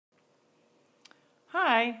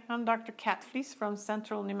Hi, I'm Dr. Kat from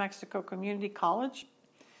Central New Mexico Community College.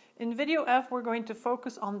 In video F, we're going to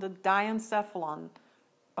focus on the diencephalon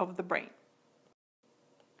of the brain.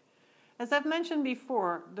 As I've mentioned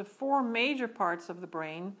before, the four major parts of the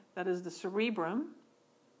brain, that is the cerebrum,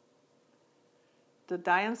 the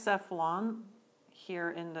diencephalon,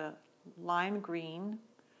 here in the lime green,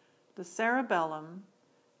 the cerebellum,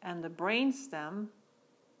 and the brainstem,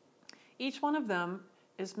 each one of them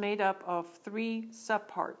is made up of three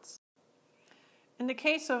subparts. In the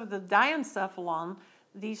case of the diencephalon,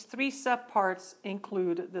 these three subparts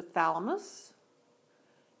include the thalamus,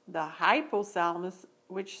 the hypothalamus,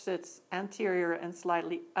 which sits anterior and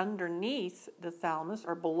slightly underneath the thalamus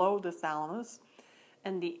or below the thalamus,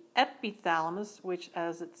 and the epithalamus, which,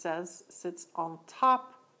 as it says, sits on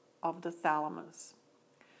top of the thalamus.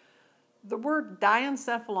 The word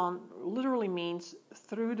diencephalon literally means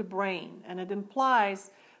through the brain, and it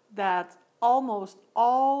implies that almost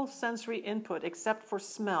all sensory input, except for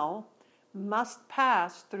smell, must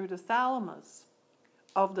pass through the thalamus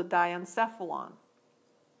of the diencephalon.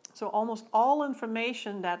 So almost all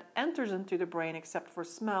information that enters into the brain, except for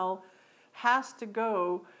smell, has to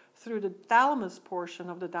go through the thalamus portion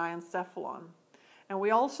of the diencephalon. And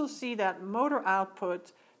we also see that motor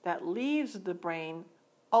output that leaves the brain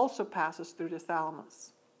also passes through the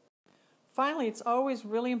thalamus. Finally, it's always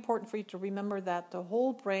really important for you to remember that the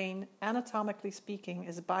whole brain, anatomically speaking,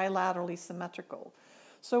 is bilaterally symmetrical.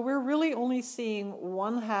 So we're really only seeing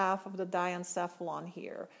one half of the diencephalon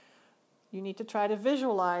here. You need to try to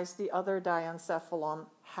visualize the other diencephalon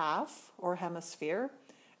half or hemisphere.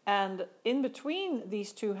 And in between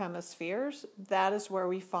these two hemispheres, that is where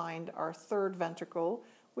we find our third ventricle,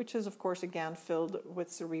 which is, of course, again filled with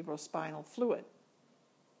cerebrospinal fluid.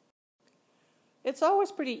 It's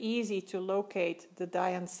always pretty easy to locate the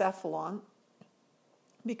diencephalon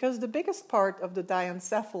because the biggest part of the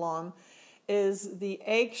diencephalon is the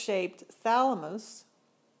egg-shaped thalamus.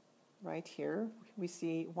 Right here, we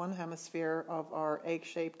see one hemisphere of our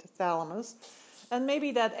egg-shaped thalamus. And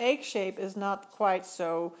maybe that egg shape is not quite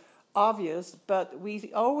so obvious, but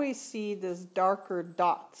we always see this darker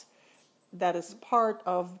dot that is part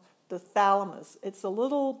of the thalamus. It's a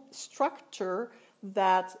little structure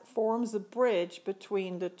that forms a bridge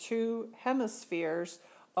between the two hemispheres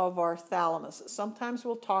of our thalamus. Sometimes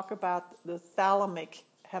we'll talk about the thalamic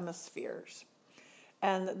hemispheres.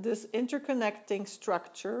 And this interconnecting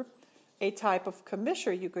structure, a type of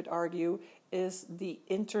commissure, you could argue, is the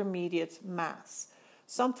intermediate mass.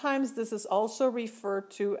 Sometimes this is also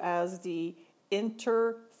referred to as the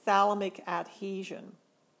interthalamic adhesion.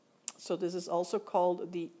 So this is also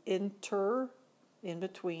called the in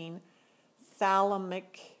between,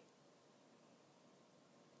 thalamic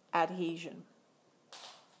adhesion.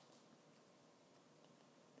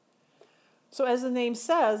 So as the name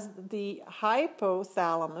says, the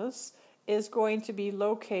hypothalamus is going to be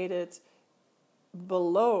located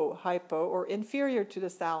below hypo or inferior to the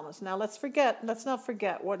thalamus. Now let's not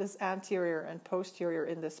forget what is anterior and posterior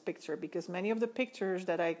in this picture, because many of the pictures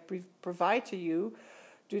that I provide to you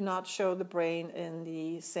do not show the brain in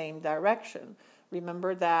the same direction.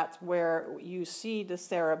 Remember that where you see the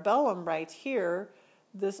cerebellum right here,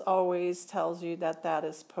 this always tells you that that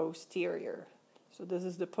is posterior. So this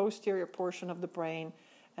is the posterior portion of the brain,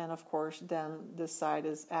 and of course then this side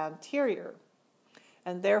is anterior.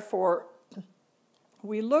 And therefore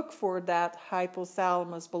we look for that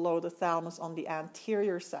hypothalamus below the thalamus on the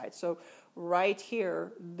anterior side. So right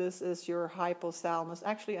here, this is your hypothalamus.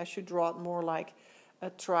 Actually, I should draw it more like a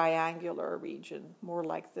triangular region, more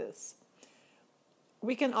like this.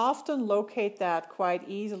 We can often locate that quite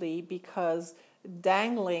easily because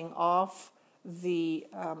dangling off the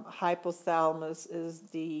hypothalamus is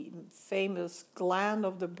the famous gland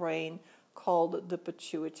of the brain called the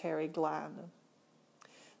pituitary gland.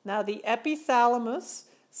 Now the epithalamus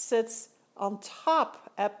sits on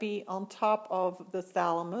top of the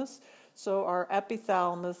thalamus. So our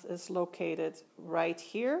epithalamus is located right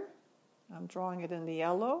here. I'm drawing it in the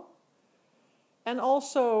yellow. And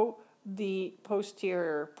also the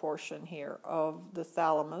posterior portion here of the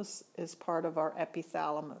thalamus is part of our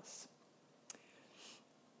epithalamus.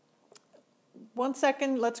 1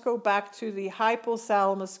 second, let's go back to the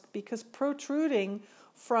hypothalamus, because protruding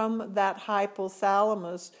from that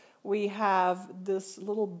hypothalamus we have this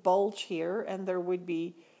little bulge here, and there would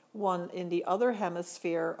be one in the other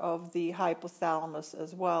hemisphere of the hypothalamus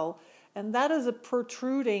as well, and that is a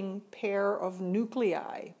protruding pair of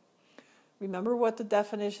nuclei. Remember what the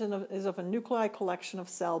definition is of a nuclei collection of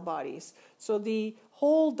cell bodies. So the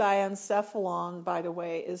whole diencephalon, by the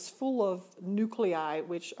way, is full of nuclei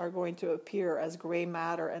which are going to appear as gray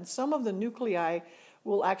matter. And some of the nuclei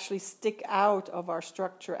will actually stick out of our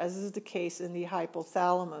structure, as is the case in the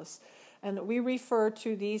hypothalamus. And we refer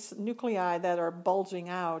to these nuclei that are bulging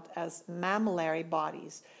out as mammillary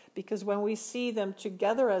bodies, because when we see them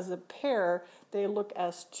together as a pair, they look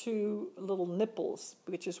as two little nipples,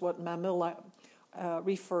 which is what mammilla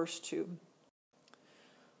refers to.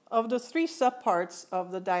 Of the three subparts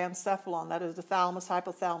of the diencephalon, that is the thalamus,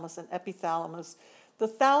 hypothalamus, and epithalamus, the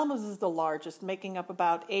thalamus is the largest, making up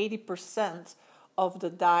about 80% of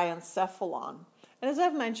the diencephalon. And as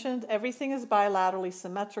I've mentioned, everything is bilaterally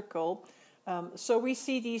symmetrical. So we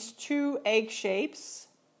see these two egg shapes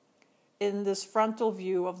in this frontal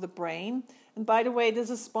view of the brain. And by the way,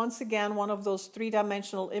 this is once again one of those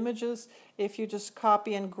three-dimensional images. If you just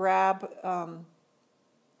copy and grab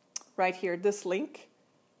right here this link,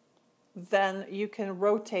 then you can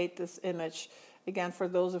rotate this image. Again, for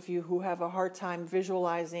those of you who have a hard time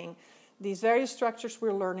visualizing these various structures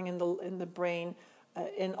we're learning in the brain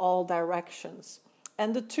in all directions.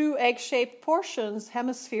 And the two egg-shaped portions,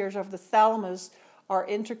 hemispheres of the thalamus, are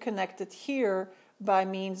interconnected here by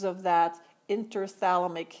means of that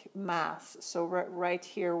interthalamic mass. So right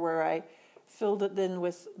here where I filled it in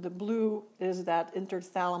with the blue is that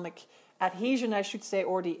interthalamic adhesion, I should say,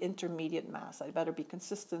 or the intermediate mass. I better be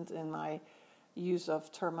consistent in my use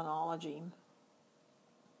of terminology.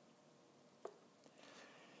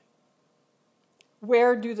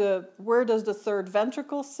 Where does the third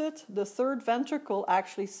ventricle sit? The third ventricle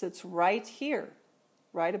actually sits right here,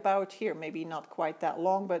 right about here, maybe not quite that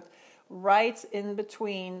long, but right in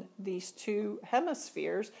between these two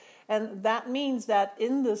hemispheres. And that means that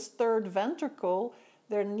in this third ventricle,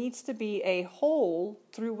 there needs to be a hole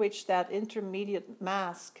through which that intermediate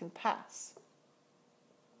mass can pass.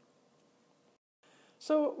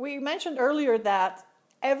 So we mentioned earlier that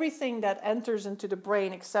everything that enters into the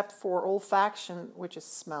brain except for olfaction, which is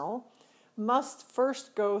smell, must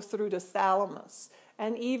first go through the thalamus.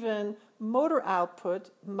 And even motor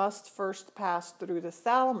output must first pass through the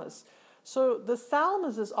thalamus. So the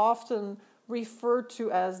thalamus is often referred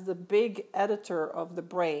to as the big editor of the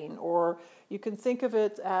brain, or you can think of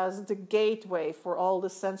it as the gateway for all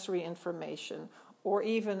the sensory information, or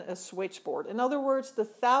even a switchboard. In other words, the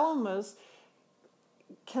thalamus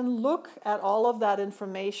can look at all of that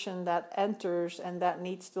information that enters and that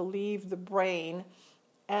needs to leave the brain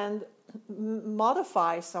and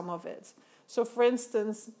modify some of it. So for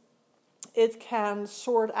instance, it can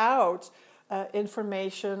sort out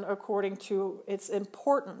information according to its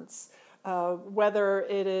importance, whether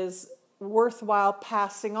it is worthwhile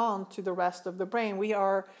passing on to the rest of the brain. We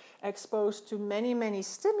are exposed to many, many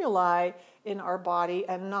stimuli in our body,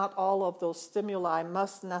 and not all of those stimuli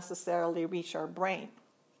must necessarily reach our brain.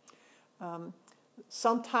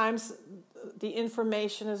 Sometimes the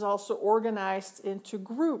information is also organized into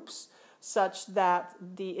groups such that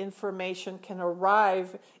the information can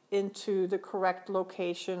arrive into the correct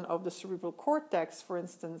location of the cerebral cortex, for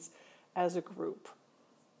instance, as a group.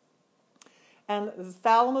 And the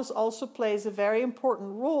thalamus also plays a very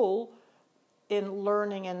important role in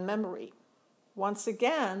learning and memory. Once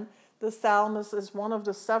again, the thalamus is one of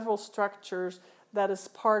the several structures that is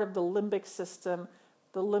part of the limbic system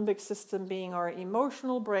being our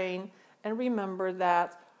emotional brain. And remember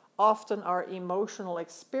that often our emotional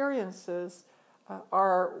experiences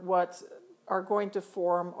are what are going to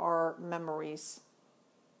form our memories.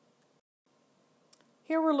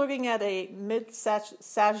 Here we're looking at a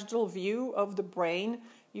mid-sagittal view of the brain.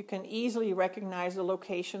 You can easily recognize the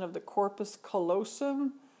location of the corpus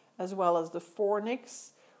callosum as well as the fornix.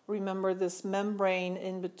 Remember, this membrane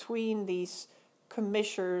in between these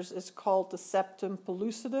commissures is called the septum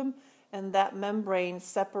pellucidum, and that membrane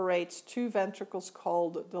separates two ventricles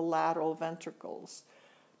called the lateral ventricles.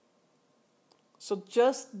 So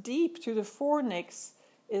just deep to the fornix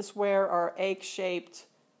is where our egg-shaped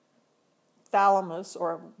thalamus,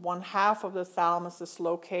 or one half of the thalamus, is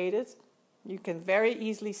located. You can very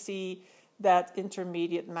easily see that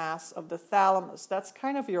intermediate mass of the thalamus. That's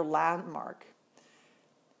kind of your landmark.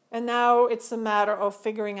 And now it's a matter of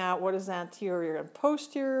figuring out what is anterior and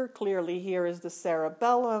posterior. Clearly here is the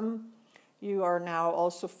cerebellum. You are now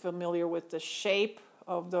also familiar with the shape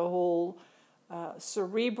of the whole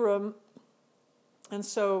cerebrum. And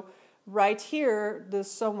so right here,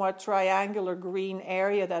 this somewhat triangular green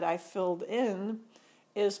area that I filled in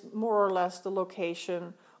is more or less the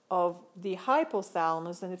location of the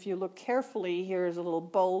hypothalamus. And if you look carefully, here's a little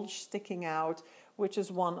bulge sticking out, which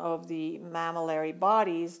is one of the mammillary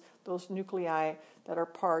bodies, those nuclei that are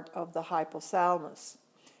part of the hypothalamus.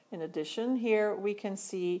 In addition, here we can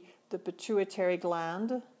see the pituitary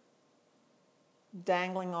gland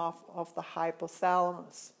dangling off of the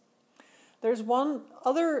hypothalamus. There's one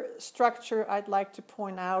other structure I'd like to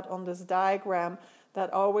point out on this diagram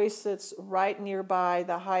that always sits right nearby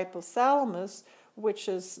the hypothalamus, which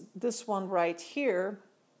is this one right here,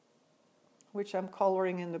 which I'm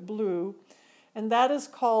coloring in the blue, and that is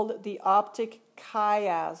called the optic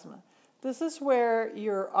chiasm. This is where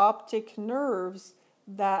your optic nerves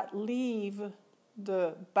that leave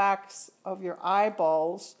the backs of your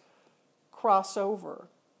eyeballs cross over,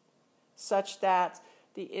 such that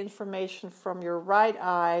the information from your right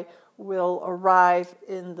eye will arrive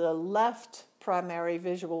in the left primary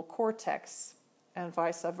visual cortex and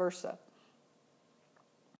vice versa.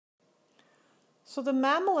 So the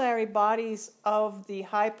mammillary bodies of the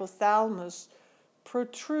hypothalamus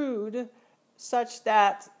protrude such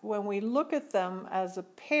that when we look at them as a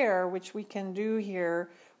pair, which we can do here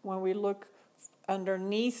when we look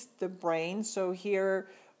underneath the brain, so here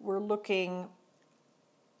we're looking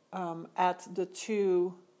at the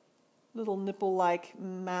two little nipple-like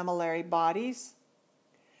mammillary bodies,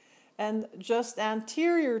 and just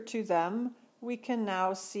anterior to them we can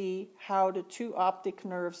now see how the two optic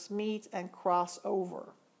nerves meet and cross over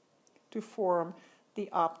to form the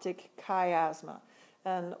optic chiasma.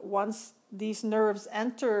 And once these nerves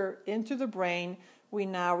enter into the brain, we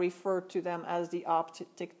now refer to them as the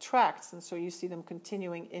optic tracts, and so you see them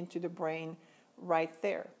continuing into the brain right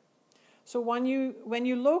there. So when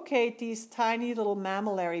you locate these tiny little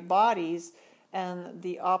mammillary bodies and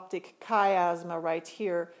the optic chiasma right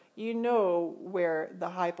here, you know where the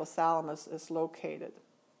hypothalamus is located.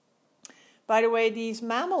 By the way, these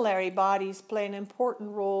mammillary bodies play an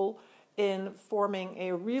important role in forming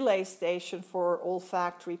a relay station for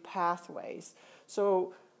olfactory pathways.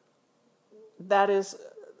 So that is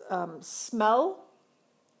smell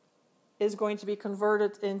is going to be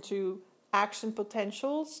converted into action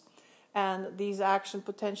potentials, and these action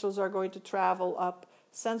potentials are going to travel up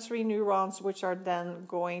sensory neurons, which are then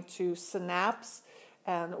going to synapse,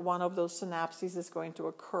 and one of those synapses is going to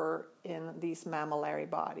occur in these mammillary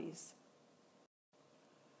bodies.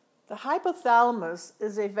 The hypothalamus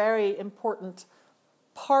is a very important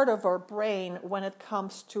part of our brain when it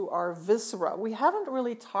comes to our viscera. We haven't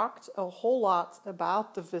really talked a whole lot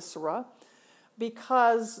about the viscera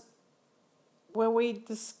because when we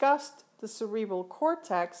discussed the cerebral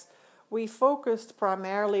cortex, we focused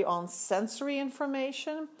primarily on sensory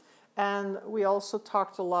information, and we also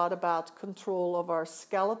talked a lot about control of our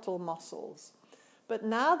skeletal muscles. But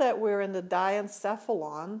now that we're in the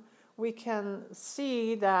diencephalon, we can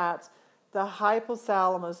see that the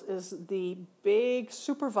hypothalamus is the big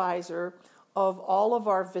supervisor of all of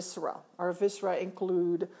our viscera. Our viscera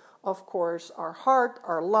include, of course, our heart,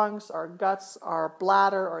 our lungs, our guts, our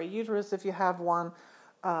bladder, our uterus if you have one,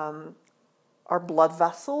 our blood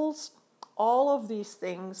vessels. All of these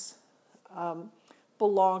things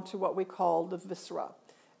belong to what we call the viscera.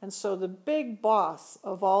 And so the big boss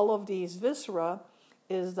of all of these viscera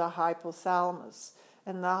is the hypothalamus.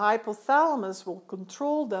 And the hypothalamus will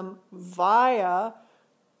control them via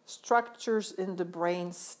structures in the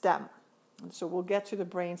brain stem. And so we'll get to the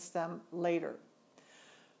brain stem later.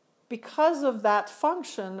 Because of that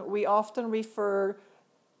function, we often refer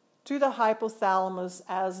to the hypothalamus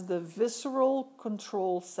as the visceral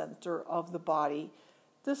control center of the body.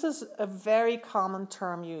 This is a very common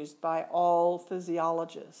term used by all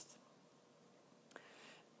physiologists.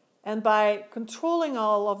 And by controlling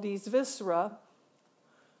all of these viscera,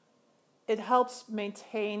 it helps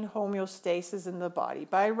maintain homeostasis in the body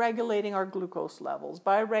by regulating our glucose levels,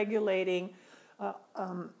 by regulating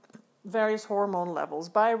various hormone levels,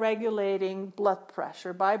 by regulating blood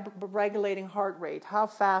pressure, by regulating heart rate, how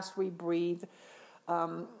fast we breathe,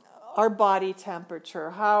 our body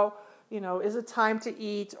temperature, how, is it time to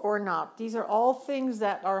eat or not? These are all things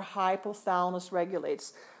that our hypothalamus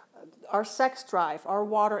regulates. Our sex drive, our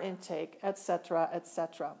water intake, etc.,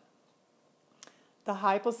 etc. The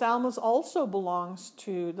hypothalamus also belongs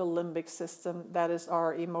to the limbic system, that is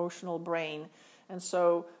our emotional brain. And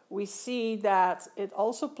so we see that it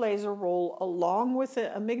also plays a role along with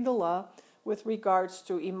the amygdala with regards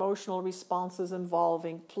to emotional responses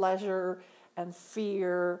involving pleasure and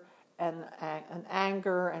fear and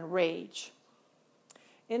anger and rage.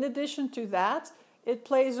 In addition to that, it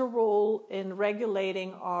plays a role in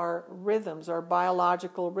regulating our rhythms, our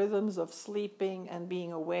biological rhythms of sleeping and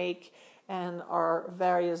being awake, and our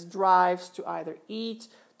various drives to either eat,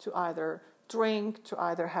 to either drink, to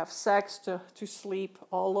either have sex, to sleep,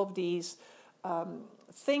 all of these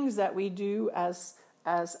things that we do as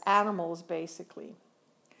animals, basically.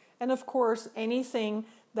 And of course, anything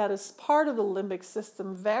that is part of the limbic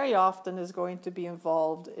system very often is going to be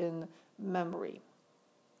involved in memory.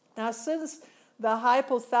 Now, since the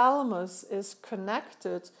hypothalamus is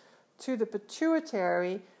connected to the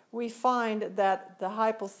pituitary, we find that the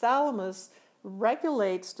hypothalamus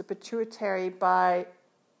regulates the pituitary by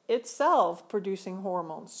itself producing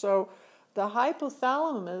hormones. So the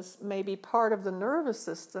hypothalamus may be part of the nervous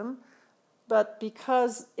system, but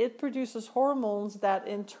because it produces hormones that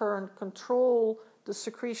in turn control the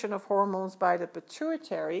secretion of hormones by the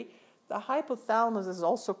pituitary, the hypothalamus is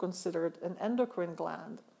also considered an endocrine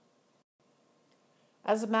gland.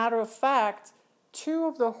 As a matter of fact, 2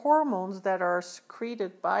 of the hormones that are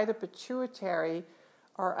secreted by the pituitary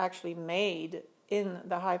are actually made in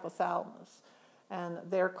the hypothalamus. And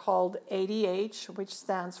they're called ADH, which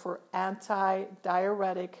stands for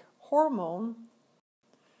antidiuretic hormone,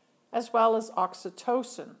 as well as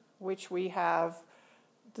oxytocin, which we have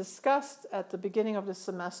discussed at the beginning of the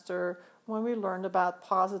semester when we learned about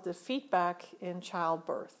positive feedback in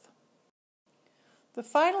childbirth. The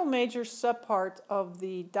final major subpart of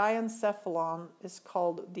the diencephalon is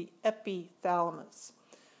called the epithalamus.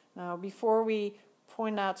 Now, before we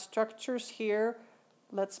point out structures here,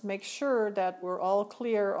 let's make sure that we're all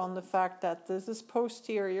clear on the fact that this is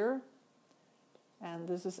posterior and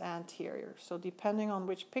this is anterior. So depending on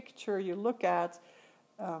which picture you look at,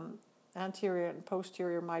 anterior and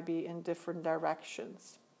posterior might be in different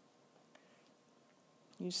directions.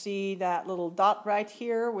 You see that little dot right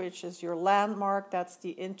here, which is your landmark. That's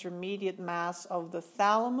the intermediate mass of the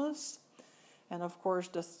thalamus. And of course,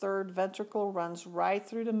 the 3rd ventricle runs right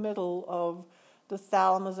through the middle of the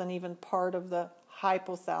thalamus and even part of the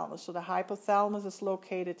hypothalamus. So the hypothalamus is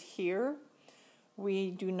located here.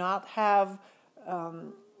 We do not have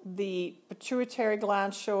the pituitary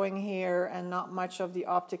gland showing here, and not much of the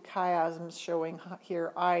optic chiasm showing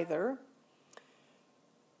here either.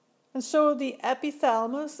 And so the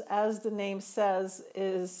epithalamus, as the name says,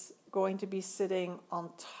 is going to be sitting on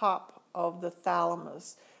top of the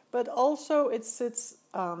thalamus. But also it sits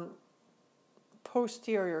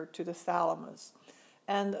posterior to the thalamus.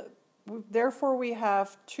 And therefore we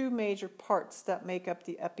have 2 major parts that make up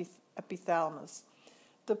the epithalamus.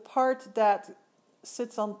 The part that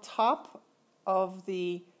sits on top of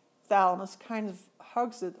the thalamus, kind of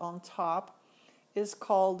hugs it on top, is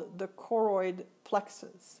called the choroid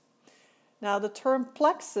plexus. Now, the term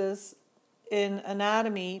plexus in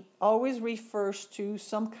anatomy always refers to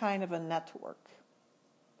some kind of a network.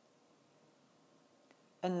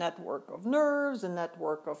 A network of nerves, a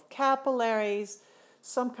network of capillaries,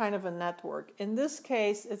 some kind of a network. In this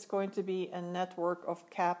case, it's going to be a network of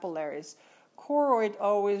capillaries. Choroid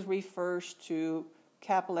always refers to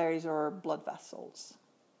capillaries or blood vessels.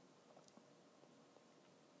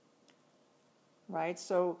 Right?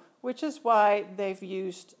 So, which is why they've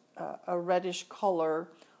used a reddish color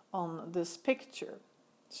on this picture.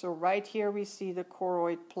 So right here we see the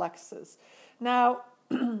choroid plexus. Now,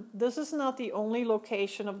 this is not the only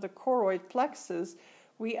location of the choroid plexus.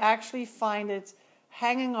 We actually find it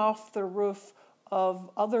hanging off the roof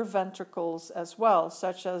of other ventricles as well,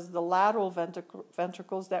 such as the lateral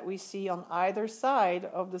ventricles that we see on either side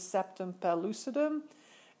of the septum pellucidum,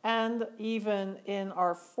 and even in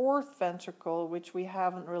our 4th ventricle, which we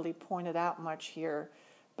haven't really pointed out much here.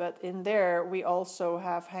 But in there, we also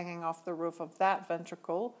have hanging off the roof of that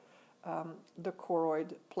ventricle, the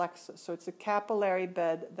choroid plexus. So it's a capillary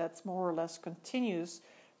bed that's more or less continuous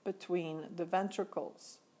between the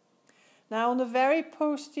ventricles. Now, on the very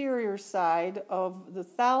posterior side of the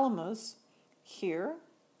thalamus, here,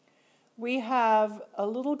 we have a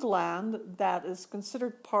little gland that is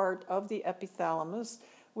considered part of the epithalamus,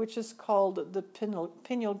 which is called the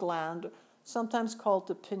pineal gland, sometimes called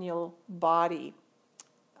the pineal body.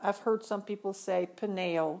 I've heard some people say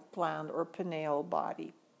pineal gland or pineal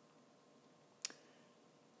body.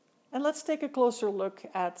 And let's take a closer look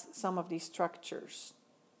at some of these structures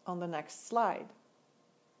on the next slide.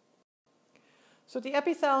 So the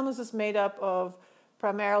epithalamus is made up of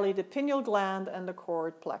primarily the pineal gland and the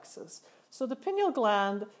choroid plexus. So the pineal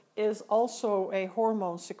gland is also a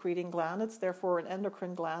hormone secreting gland. It's therefore an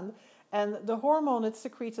endocrine gland. And the hormone it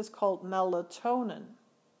secretes is called melatonin.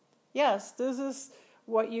 Yes, this is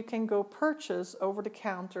what you can go purchase over the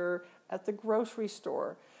counter at the grocery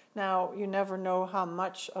store. Now, you never know how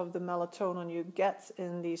much of the melatonin you get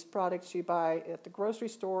in these products you buy at the grocery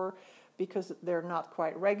store because they're not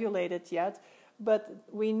quite regulated yet. but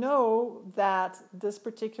we know that this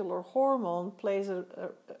particular hormone plays an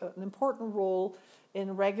important role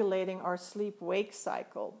in regulating our sleep-wake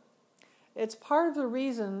cycle. It's part of the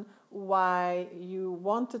reason why you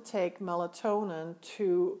want to take melatonin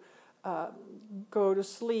to go to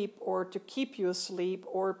sleep, or to keep you asleep,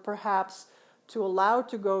 or perhaps to allow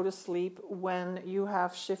to go to sleep when you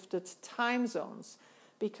have shifted time zones.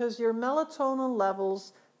 Because your melatonin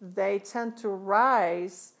levels, they tend to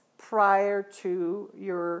rise prior to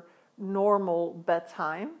your normal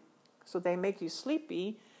bedtime, so they make you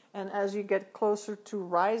sleepy, and as you get closer to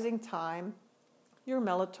rising time, your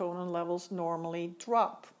melatonin levels normally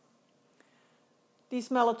drop. These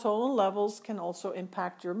melatonin levels can also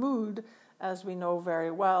impact your mood. As we know very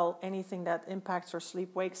well, anything that impacts our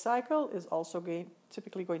sleep-wake cycle is also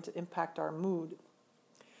typically going to impact our mood.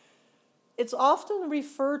 It's often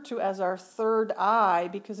referred to as our third eye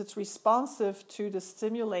because it's responsive to the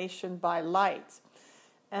stimulation by light.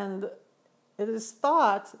 And it is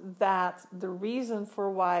thought that the reason for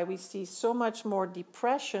why we see so much more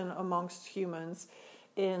depression amongst humans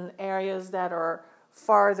in areas that are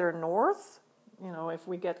farther north, you know, if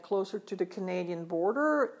we get closer to the Canadian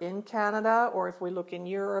border in Canada, or if we look in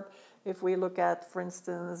Europe, if we look at, for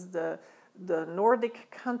instance, the Nordic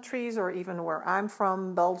countries, or even where I'm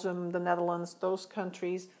from, Belgium, the Netherlands, those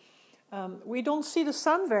countries, we don't see the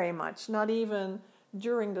sun very much, not even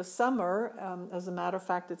during the summer. As a matter of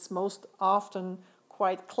fact, it's most often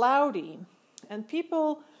quite cloudy. And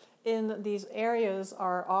people in these areas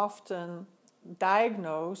are often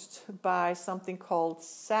diagnosed by something called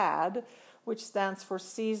SAD, which stands for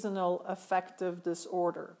Seasonal Affective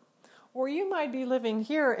Disorder. Or you might be living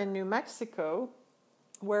here in New Mexico,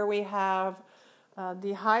 where we have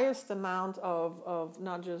the highest amount of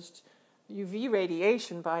not just UV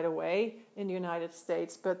radiation, by the way, in the United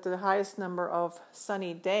States, but the highest number of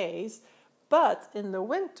sunny days. But in the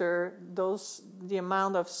winter, the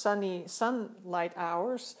amount of sunlight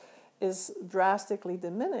hours is drastically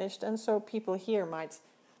diminished, and so people here might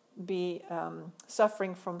be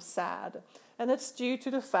suffering from SAD. And it's due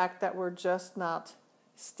to the fact that we're just not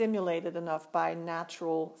stimulated enough by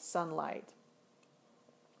natural sunlight.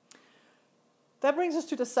 That brings us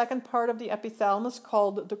to the second part of the epithalamus,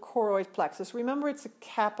 called the choroid plexus. Remember, it's a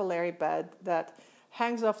capillary bed that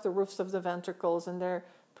hangs off the roofs of the ventricles, and they're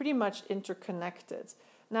pretty much interconnected.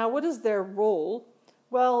 Now, what is their role?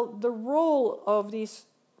 Well, the role of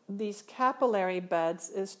these capillary beds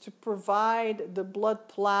is to provide the blood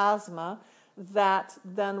plasma that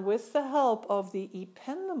then, with the help of the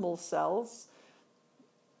ependymal cells,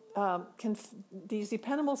 these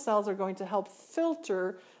ependymal cells are going to help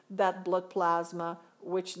filter that blood plasma,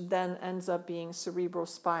 which then ends up being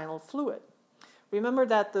cerebrospinal fluid. Remember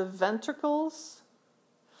that the ventricles,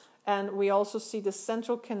 and we also see the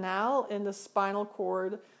central canal in the spinal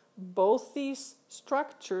cord, both these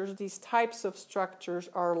structures, these types of structures,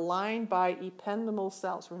 are lined by ependymal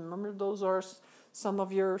cells. Remember, those are some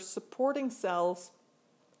of your supporting cells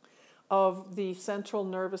of the central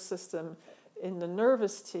nervous system in the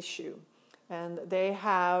nervous tissue. And they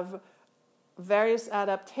have various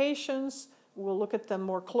adaptations. We'll look at them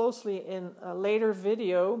more closely in a later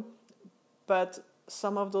video, but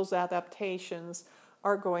some of those adaptations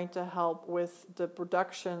are going to help with the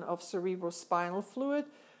production of cerebrospinal fluid,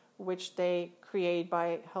 which they create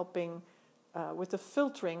by helping with the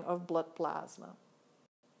filtering of blood plasma.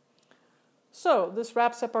 So this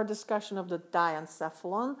wraps up our discussion of the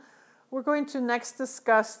diencephalon. We're going to next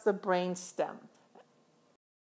discuss the brain stem.